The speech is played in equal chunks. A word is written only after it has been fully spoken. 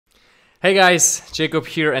Hey guys, Jacob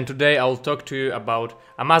here, and today I'll talk to you about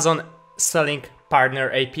Amazon Selling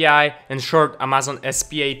Partner API, in short Amazon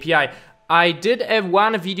SP API. I did have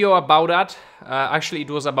one video about that. Actually,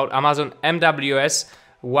 it was about Amazon MWS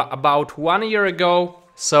about 1 year ago.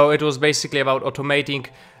 So it was basically about automating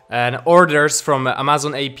orders from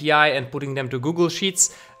Amazon API and putting them to Google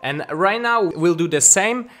Sheets. And right now we'll do the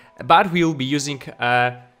same, but we'll be using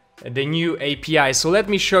the new API. So let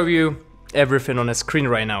me show you everything on the screen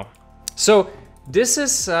right now. So this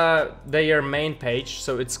is their main page,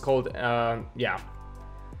 so it's called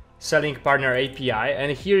Selling Partner API,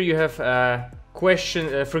 and here you have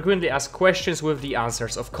frequently asked questions with the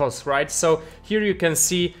answers, of course, right? So here you can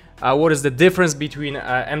see what is the difference between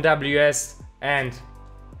MWS and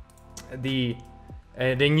the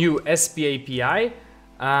new SP API,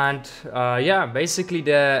 and basically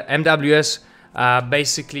the MWS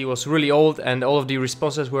basically was really old and all of the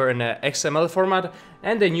responses were in a XML format,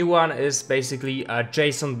 and the new one is basically a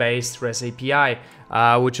JSON based REST API,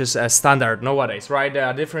 which is a standard nowadays, right? There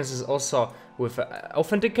are differences also with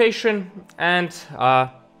authentication, and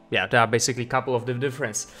there are basically a couple of the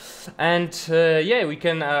difference. And we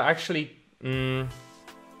can actually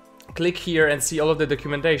click here and see all of the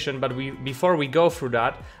documentation, but before we go through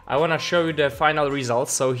that, I want to show you the final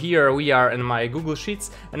results. So here we are in my Google Sheets,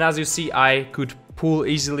 and as you see, I could pull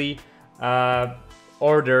easily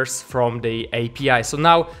orders from the API. So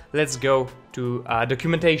now let's go to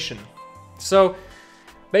documentation. So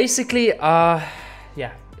basically,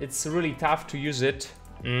 it's really tough to use it.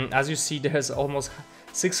 As you see, there's almost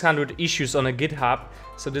 600 issues on a GitHub,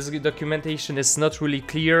 so this documentation is not really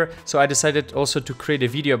clear. So I decided also to create a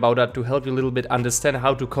video about that to help you a little bit understand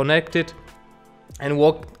how to connect it and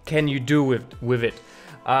what can you do with it.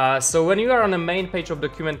 So when you are on the main page of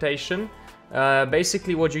documentation,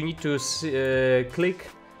 basically what you need to click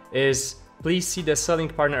is please see the Selling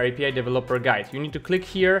Partner API Developer Guide. You need to click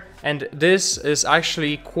here, and this is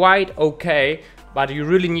actually quite okay, but you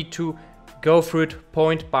really need to go through it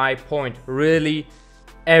point by point, really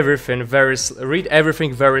read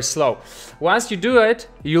everything very slow. Once you do it,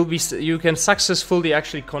 you can successfully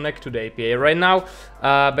actually connect to the API. Right now,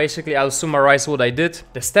 basically I'll summarize what I did,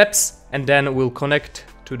 the steps, and then we'll connect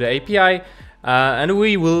to the API, and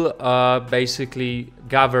we will basically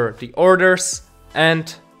gather the orders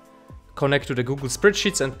and connect to the Google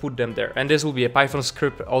spreadsheets and put them there. And this will be a Python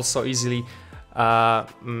script, also easily.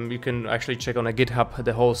 You can actually check on a GitHub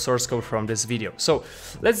the whole source code from this video. So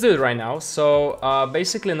let's do it right now. So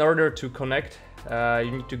basically, in order to connect,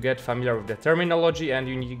 you need to get familiar with the terminology, and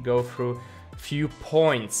you need to go through a few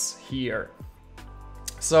points here.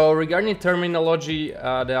 So regarding terminology,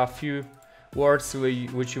 there are a few words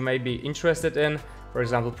which you may be interested in. For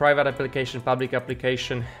example, private application, public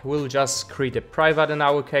application. We'll just create a private in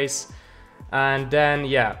our case, and then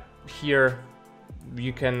here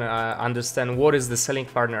you can understand what is the Selling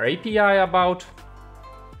Partner API about,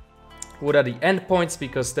 what are the endpoints,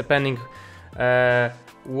 because depending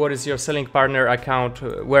what is your Selling Partner account,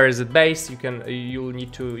 where is it based, you'll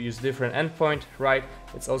need to use different endpoint, right?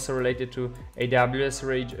 It's also related to AWS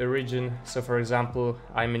region. So for example,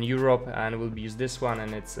 I'm in Europe and we'll use this one,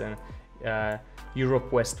 and it's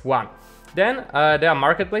Europe West 1. Then there are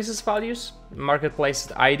marketplaces values, marketplace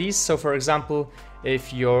IDs. So for example,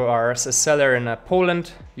 if you are a seller in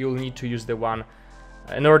Poland, you'll need to use the one.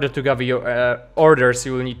 In order to gather your orders,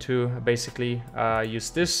 you will need to basically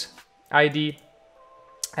use this ID,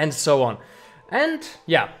 and so on. And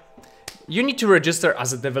you need to register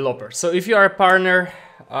as a developer. So if you are a partner,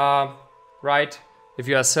 right? If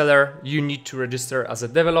you are a seller, you need to register as a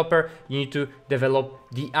developer. You need to develop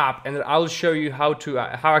the app, and I'll show you how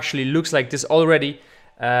actually looks like this already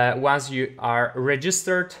once you are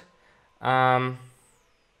registered.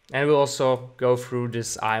 And we'll also go through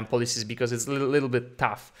this IAM policies, because it's a little bit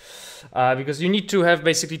tough. Because you need to have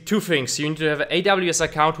basically two things. You need to have an AWS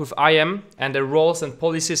account with IAM and the roles and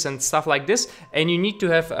policies and stuff like this. And you need to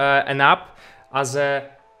have an app as a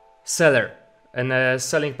seller and a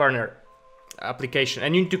selling partner application.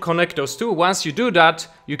 And you need to connect those two. Once you do that,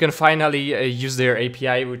 you can finally use their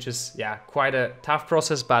API, which is quite a tough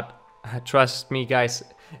process, but trust me guys,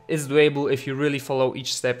 it's doable if you really follow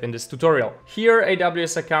each step in this tutorial. Here,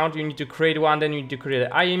 AWS account, you need to create one, then you need to create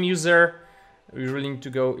an IAM user. You really need to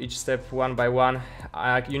go each step one by one.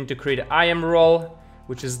 You need to create an IAM role,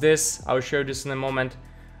 which is this. I'll show you this in a moment.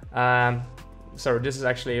 This is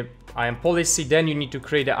actually an IAM policy. Then you need to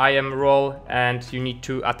create an IAM role, and you need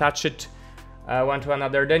to attach it one to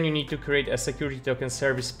another. Then you need to create a security token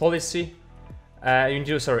service policy. You need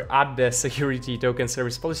to add the security token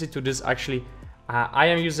service policy to this actually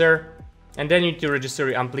IAM user, and then you need to register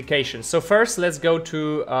your application. So first, let's go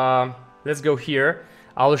to let's go here.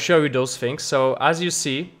 I'll show you those things. So as you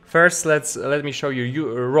see, first let me show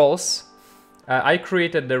you roles. I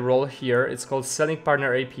created the role here. It's called Selling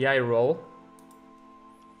Partner API role.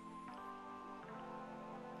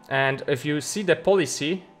 And if you see the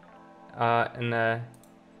policy in a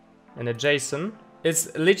JSON,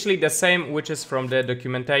 it's literally the same which is from the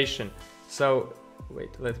documentation. So wait,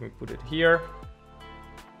 let me put it here.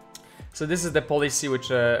 So this is the policy which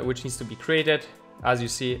needs to be created. As you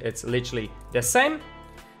see, it's literally the same.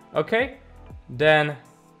 Okay, then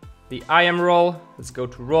the IAM role. Let's go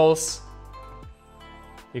to roles.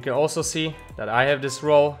 You can also see that I have this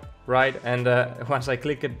role, right? And once I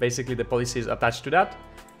click it, basically the policy is attached to that.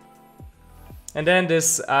 And then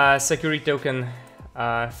this security token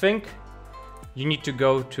thing, you need to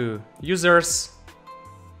go to users,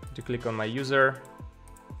 to click on my user.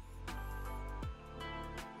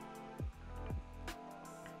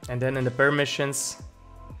 And then in the permissions,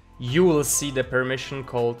 you will see the permission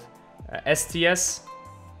called STS,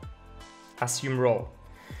 assume role.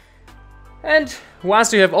 And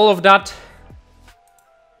once you have all of that,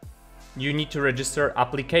 you need to register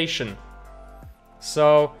application.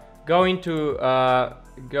 So going to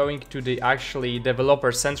the actually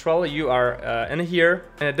developer central, you are in here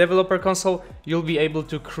in a developer console. You'll be able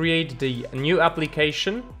to create the new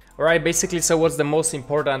application. All right, basically, so what's the most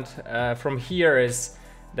important from here is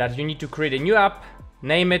that you need to create a new app,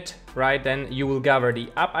 name it, right? Then you will gather the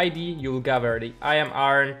app ID, you will gather the IAM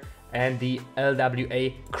and the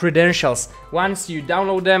LWA credentials. Once you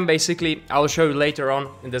download them, basically, I'll show you later on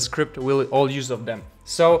in the script, we'll all use of them.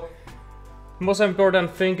 So most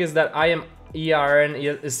important thing is that IAM ERN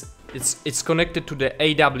it's connected to the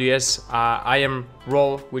AWS IAM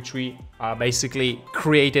role, which we basically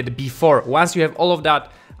created before. Once you have all of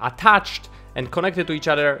that attached and connected to each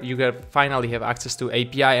other, you can finally have access to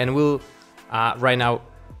API, and we'll right now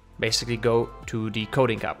basically go to the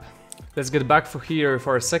coding app. Let's get back here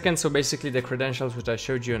for a second. So basically the credentials which I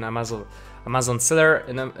showed you in Amazon seller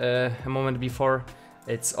in a moment before,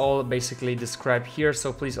 it's all basically described here.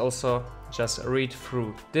 So please also just read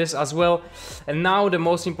through this as well. And now the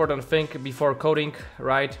most important thing before coding,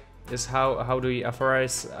 right, is how do we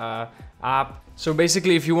authorize app. So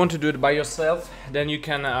basically, if you want to do it by yourself, then you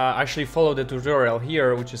can actually follow the tutorial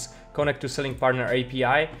here, which is connect to Selling Partner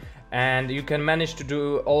API. And you can manage to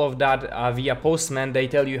do all of that via Postman. They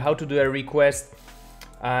tell you how to do a request,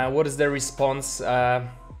 what is the response, and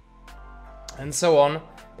so on.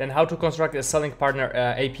 Then how to construct a Selling Partner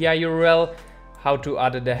API URL, how to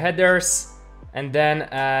add the headers, and then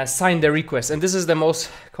sign the request. And this is the most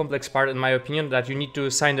complex part, in my opinion, that you need to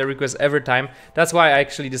sign the request every time. That's why I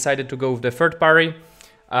actually decided to go with the third-party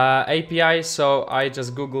API. So I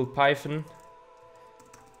just Googled Python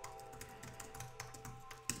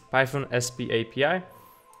SP API,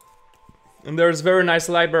 and there's very nice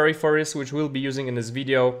library for this, which we'll be using in this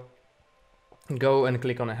video. Go and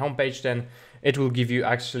click on a homepage, then it will give you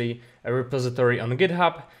actually a repository on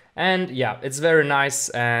GitHub, and yeah, it's very nice,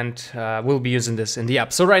 and we'll be using this in the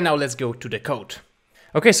app. So right now, let's go to the code.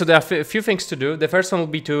 Okay, so there are a few things to do. The first one will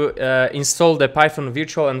be to install the Python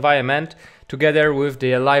virtual environment together with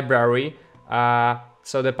the library.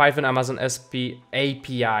 So the Python Amazon SP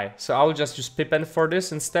API. So I'll just use pipenn for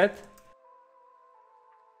this instead.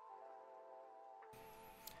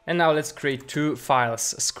 And now let's create two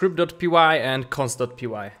files, script.py and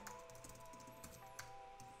const.py.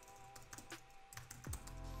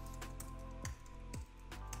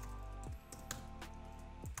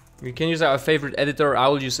 We can use our favorite editor. I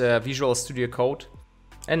will use Visual Studio Code.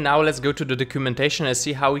 And now let's go to the documentation and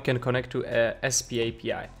see how we can connect to SP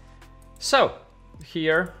API. So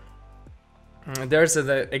here, there's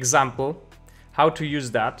an example how to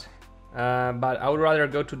use that, but I would rather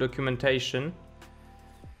go to documentation.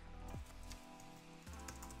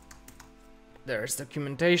 There's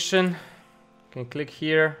documentation. You can click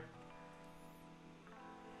here.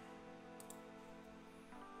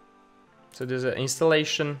 So there's an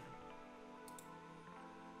installation.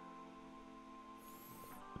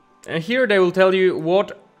 And here they will tell you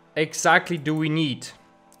what exactly do we need,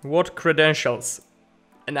 what credentials.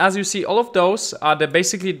 And as you see, all of those are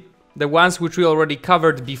basically the ones which we already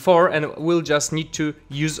covered before, and we'll just need to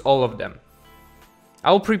use all of them.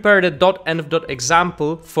 I'll prepare the .env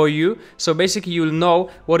example for you, so basically you'll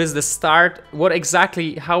know what is the start, what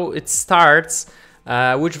exactly, how it starts,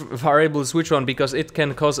 which variables, which one, because it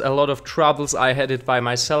can cause a lot of troubles. I had it by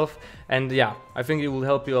myself, and yeah, I think it will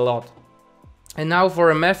help you a lot. And now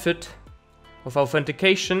for a method of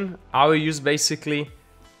authentication, I will use basically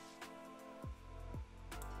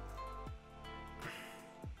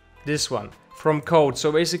this one from code. So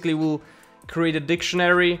basically we'll create a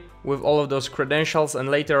dictionary with all of those credentials,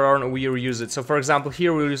 and later on we reuse it. So for example,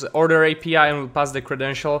 here we'll use order API and we'll pass the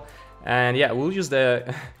credential, and yeah, we'll use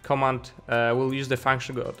the command, we'll use the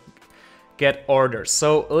function get orders.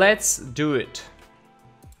 So let's do it.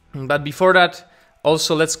 But before that,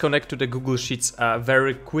 also let's connect to the Google Sheets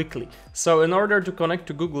very quickly. So in order to connect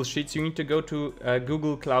to Google Sheets, you need to go to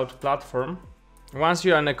Google Cloud Platform. Once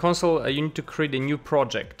you're on a console, you need to create a new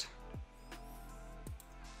project.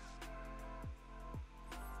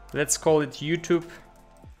 Let's call it YouTube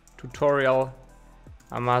Tutorial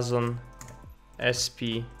Amazon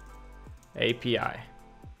SP API.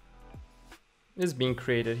 It's being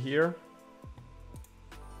created here.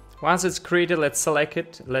 Once it's created, let's select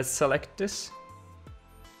it. Let's select this.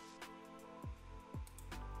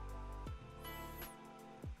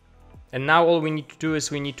 And now all we need to do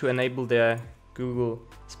is we need to enable the Google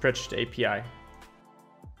Spreadsheet API.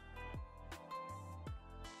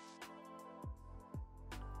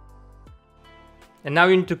 And now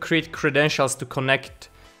you need to create credentials to connect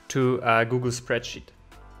to Google Spreadsheet.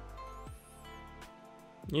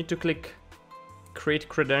 You need to click Create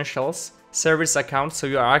Credentials, Service Account, so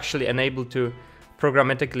you are actually enabled to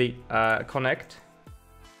programmatically connect.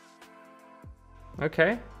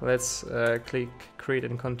 Okay, let's click Create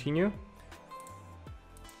and Continue.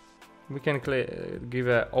 We can give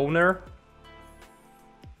a owner.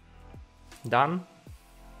 Done.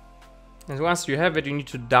 And once you have it, you need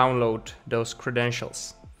to download those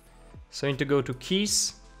credentials. So you need to go to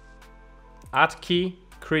Keys, Add Key,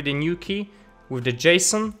 create a new key with the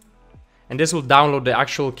JSON, and this will download the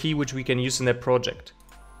actual key which we can use in the project.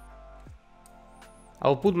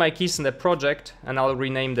 I'll put my keys in the project and I'll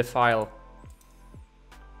rename the file.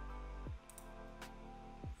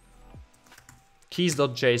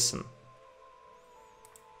 Keys.json.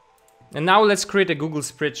 And now let's create a Google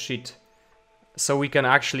spreadsheet so we can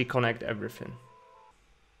actually connect everything.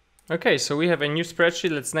 Okay, so we have a new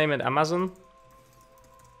spreadsheet. Let's name it Amazon.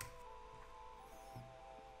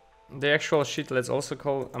 The actual sheet, let's also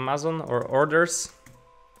call Amazon or orders.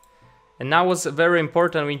 And now what's very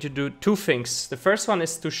important, we need to do two things. The first one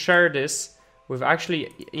is to share this with actually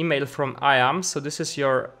email from IAM. So this is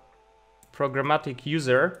your programmatic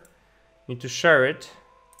user. You need to share it.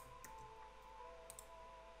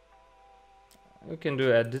 We can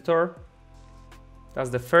do editor. That's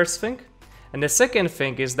the first thing. And the second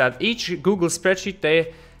thing is that each Google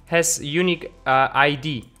spreadsheet has unique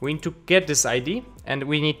ID. We need to get this ID and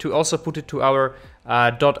we need to also put it to our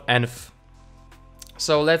 .env.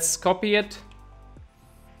 So let's copy it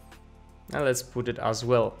and let's put it as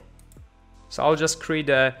well. So I'll just create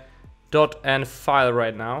a .env file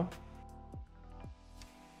right now.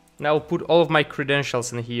 And I'll put all of my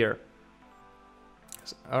credentials in here.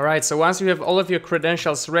 Alright, so once you have all of your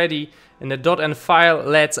credentials ready in the .env file,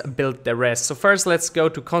 let's build the rest. So first let's go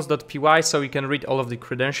to const.py so we can read all of the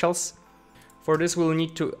credentials. For this we'll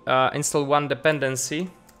need to install one dependency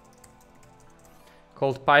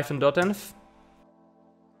called python.env.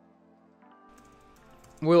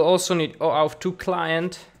 We'll also need OAuth2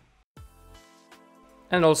 client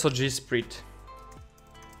and also gsprit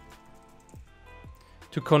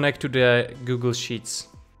to connect to the Google Sheets.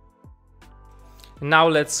 Now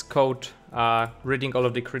let's code reading all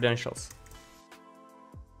of the credentials.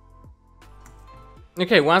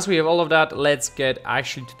 Okay, once we have all of that, let's get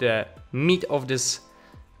actually to the meat of this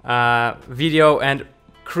video and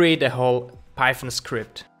create a whole Python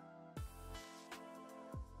script.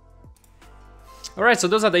 Alright, so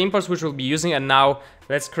those are the imports which we'll be using, and now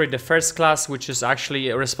let's create the first class, which is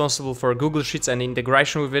actually responsible for Google Sheets and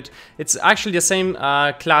integration with it. It's actually the same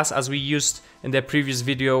class as we used in the previous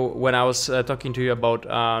video when I was talking to you about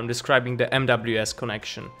describing the MWS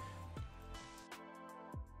connection.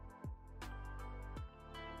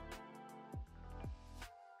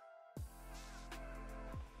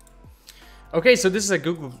 Okay, so this is a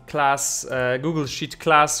Google class, Google Sheet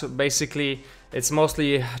class. Basically, it's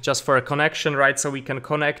mostly just for a connection, right? So we can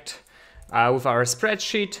connect with our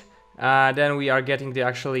spreadsheet. Then we are getting the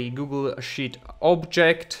actually Google Sheet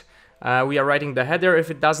object. We are writing the header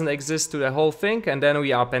if it doesn't exist to the whole thing, and then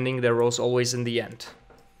we are appending the rows always in the end.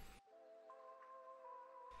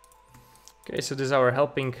 Okay, so this is our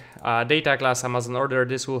helping data class Amazon order.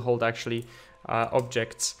 This will hold actually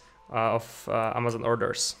objects of Amazon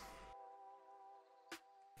orders.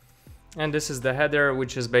 And this is the header,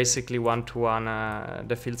 which is basically one-to-one.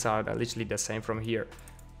 The fields are literally the same from here.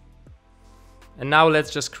 And now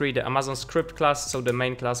let's just create the Amazon script class, so the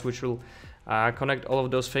main class which will connect all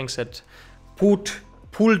of those things that pull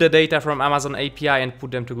the data from Amazon API and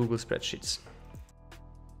put them to Google Spreadsheets.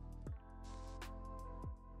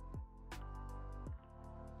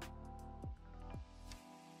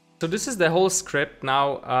 So this is the whole script.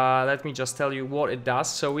 Now let me just tell you what it does.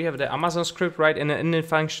 So we have the Amazon script, right? In the init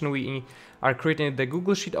function we are creating the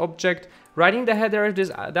Google Sheet object, writing the header,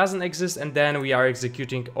 this doesn't exist, and then we are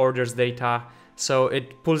executing orders data. So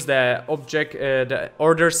it pulls the object, the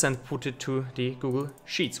orders, and put it to the Google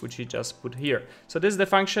Sheets, which we just put here. So this is the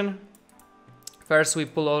function. First we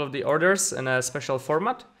pull all of the orders in a special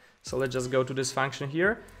format. So let's just go to this function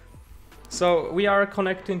here. So we are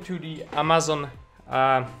connecting to the Amazon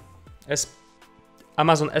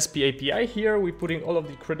SP API here. We're putting all of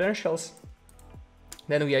the credentials.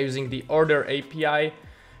 Then we are using the order API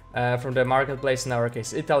from the marketplace, in our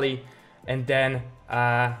case Italy, and then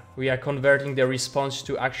we are converting the response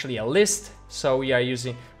to actually a list. So we are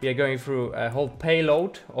going through a whole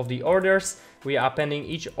payload of the orders. We are appending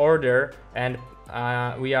each order, and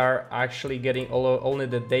we are actually getting only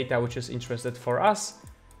the data which is interested for us.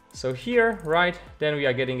 So here, right, then we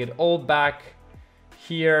are getting it all back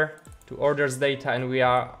here to orders data, and we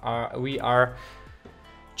are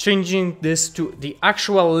changing this to the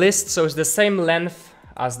actual list, so it's the same length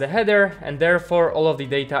as the header, and therefore all of the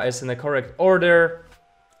data is in the correct order,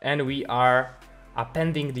 and we are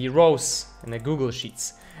appending the rows in the Google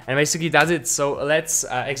Sheets. And basically that's it. So let's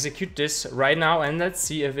execute this right now and let's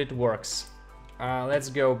see if it works. Let's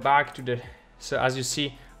go back to the, so as you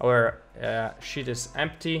see, our sheet is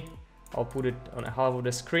empty. I'll put it on half of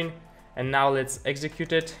the screen, and now let's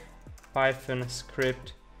execute it. Python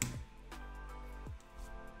script.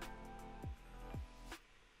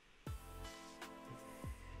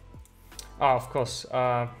 Oh, of course,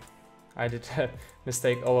 I did a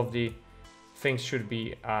mistake. All of the things should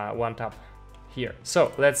be one tab here.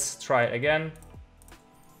 So let's try again.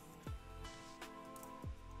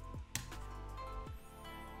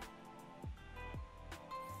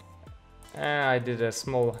 I did a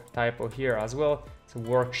small typo here as well. It's a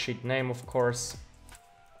worksheet name, of course.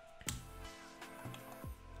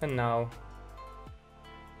 And now,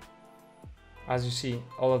 as you see,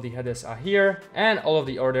 all of the headers are here and all of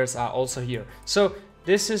the orders are also here. So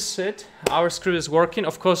this is it. Our script is working.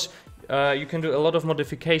 Of course, you can do a lot of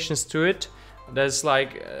modifications to it. There's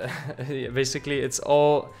like, basically it's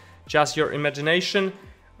all just your imagination.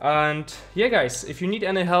 And yeah, guys, if you need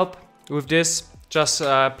any help with this, just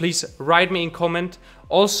please write me in comment.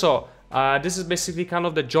 Also, this is basically kind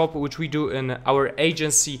of the job which we do in our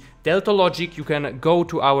agency, Deltalogic. You can go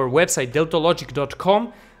to our website,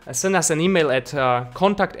 deltalogic.com. Send us an email at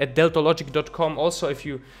contact@deltalogic.com. Also, if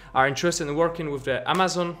you are interested in working with the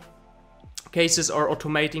Amazon cases or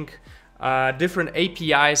automating different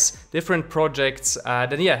APIs, different projects,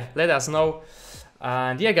 then yeah, let us know.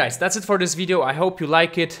 And yeah, guys, that's it for this video. I hope you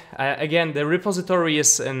like it. Again, the repository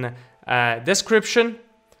is in description.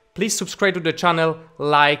 Please subscribe to the channel,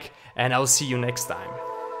 like, and I'll see you next time.